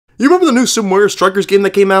You remember the new Super Mario Strikers game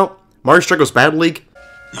that came out? Mario Strikers Battle League?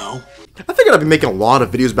 No. I figured I'd be making a lot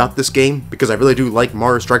of videos about this game, because I really do like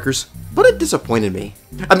Mario Strikers, but it disappointed me.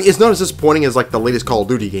 I mean, it's not as disappointing as like the latest Call of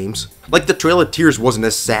Duty games. Like the Trail of Tears wasn't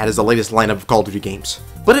as sad as the latest lineup of Call of Duty games.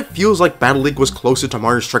 But it feels like Battle League was closer to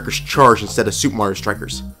Mario Strikers Charge instead of Super Mario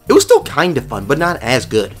Strikers. It was still kinda fun, but not as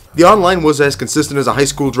good. The online was as consistent as a high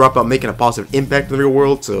school dropout making a positive impact in the real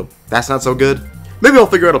world, so that's not so good. Maybe I'll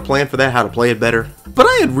figure out a plan for that, how to play it better. But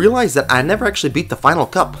I had realized that I never actually beat the final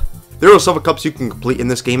cup. There are several cups you can complete in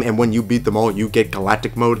this game, and when you beat them all, you get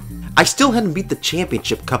Galactic mode. I still hadn't beat the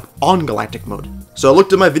Championship Cup on Galactic mode. So I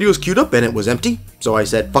looked at my videos queued up, and it was empty. So I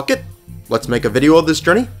said, fuck it, let's make a video of this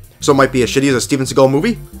journey. So it might be as shitty as a Steven Seagal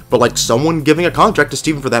movie, but like someone giving a contract to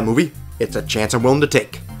Steven for that movie, it's a chance I'm willing to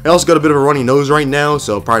take. I also got a bit of a runny nose right now,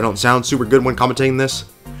 so probably don't sound super good when commentating this.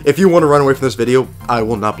 If you want to run away from this video, I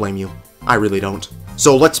will not blame you. I really don't.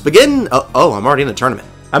 So let's begin. Oh, I'm already in the tournament.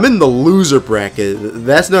 I'm in the loser bracket.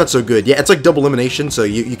 That's not so good. Yeah, it's like double elimination, so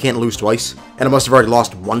you can't lose twice. And I must have already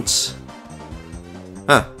lost once.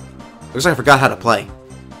 Huh. Looks like I forgot how to play.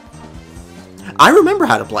 I remember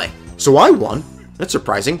how to play. So I won. That's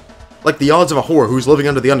surprising. Like the odds of a whore who's living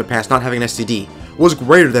under the underpass not having an STD was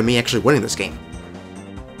greater than me actually winning this game.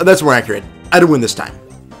 That's more accurate. I did win this time.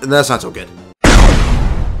 That's not so good.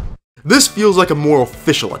 This feels like a more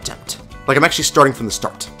official attempt. Like I'm actually starting from the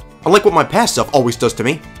start. Unlike what my past self always does to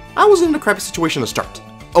me, I was in a crappy situation to start.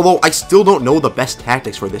 Although I still don't know the best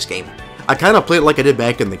tactics for this game. I kinda play it like I did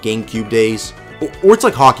back in the GameCube days. Or it's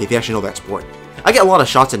like hockey if you actually know that sport. I get a lot of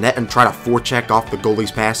shots in net and try to forecheck off the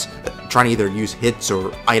goalie's pass, trying to either use hits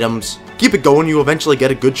or items. Keep it going, you'll eventually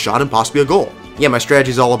get a good shot and possibly a goal. Yeah, my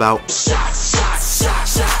strategy's all about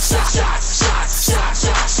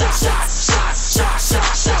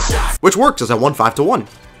which works as I won 5-1.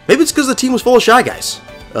 Maybe it's because the team was full of shy guys.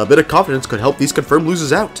 A bit of confidence could help these confirmed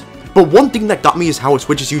losers out. But one thing that got me is how it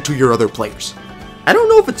switches you to your other players. I don't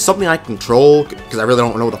know if it's something I control, because I really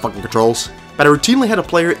don't know the fucking controls, but I routinely had a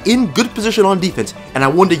player in good position on defense, and I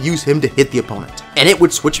wanted to use him to hit the opponent. And it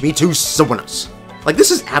would switch me to someone else. Like,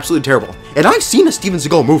 this is absolutely terrible. And I've seen a Steven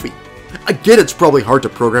Seagal movie. I get it's probably hard to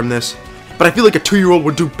program this, but I feel like a 2-year-old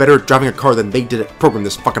would do better at driving a car than they did at programming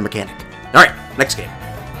this fucking mechanic. Alright, next game.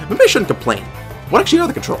 Maybe I shouldn't complain. What actually are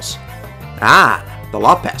the controls? Ah, the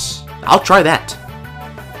lob pass. I'll try that.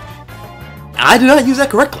 I did not use that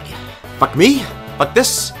correctly. Fuck me, fuck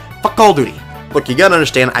this, fuck Call of Duty. Look, you gotta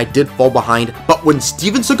understand, I did fall behind, but when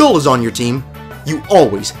Steven Seagal is on your team, you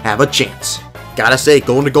always have a chance. Gotta say,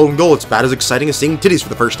 going to golden goal, it's about as exciting as seeing titties for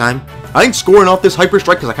the first time. I ain't scoring off this hyper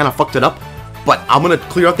strike because I kinda fucked it up, but I'm gonna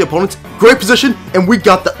clear out the opponents. Great position, and we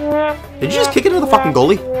got the... Did you just kick it into the fucking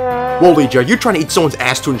goalie? Waluigi, are you trying to eat someone's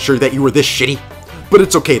ass to ensure that you were this shitty? But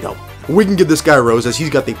it's okay though. We can give this guy a rose as he's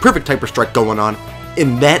got the perfect hyper strike going on,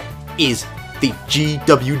 and that is the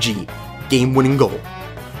GWG game-winning goal.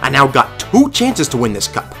 I now got 2 chances to win this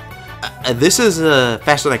cup. This is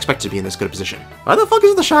faster than I expected to be in this good a position. Why the fuck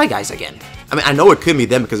is it the shy guys again? I mean, I know it could be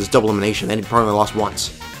them because it's double elimination, they probably lost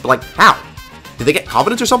once. But like, how? Did they get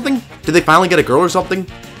confidence or something? Did they finally get a girl or something?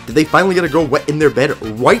 Did they finally get a girl wet in their bed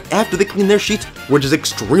right after they cleaned their sheets, which is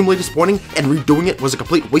extremely disappointing, and redoing it was a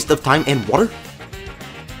complete waste of time and water?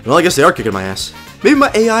 Well, I guess they are kicking my ass. Maybe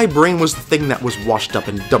my AI brain was the thing that was washed up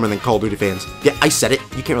and dumber than Call of Duty fans. Yeah, I said it,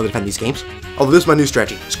 you can't really defend these games. Although this is my new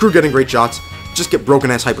strategy. Screw getting great shots, just get broken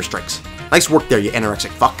ass hyper strikes. Nice work there, you anorexic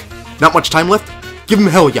fuck. Not much time left? Give him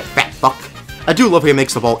hell, you fat fuck. I do love how he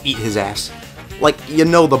makes the ball eat his ass. Like, you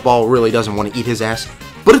know the ball really doesn't want to eat his ass,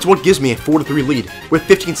 but it's what gives me a 4-3 lead with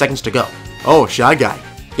 15 seconds to go. Oh, shy guy.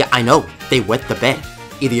 Yeah, I know, they wet the bed.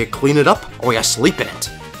 Either you clean it up, or you sleep in it.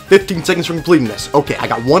 15 seconds from completing this. Okay, I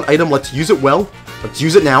got 1 item, let's use it well. Let's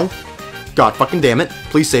use it now. God fucking damn it.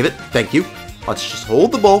 Please save it. Thank you. Let's just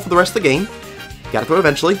hold the ball for the rest of the game. Gotta throw it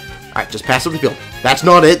eventually. Alright, just pass it up the field. That's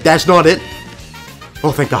not it. That's not it.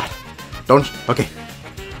 Oh, thank God. Don't... Okay.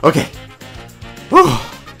 Okay. Whew.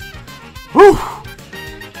 Whew.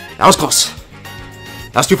 That was close.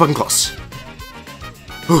 That was too fucking close.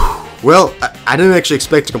 Whew. Well, I didn't actually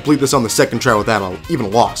expect to complete this on the second try without even a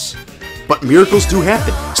loss. But miracles do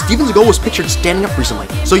happen. Steven Seagal was pictured standing up recently,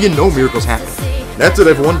 so you know miracles happen. That's it,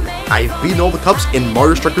 everyone. I've beaten all the cups in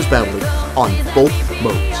Mario Strikers Battle League on both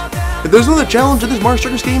modes. If there's another challenge in this Mario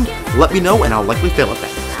Strikers game, let me know and I'll likely fail at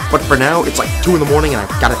that. But for now, it's like 2 in the morning and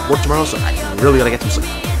I've got to work tomorrow, so I really gotta get some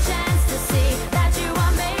sleep.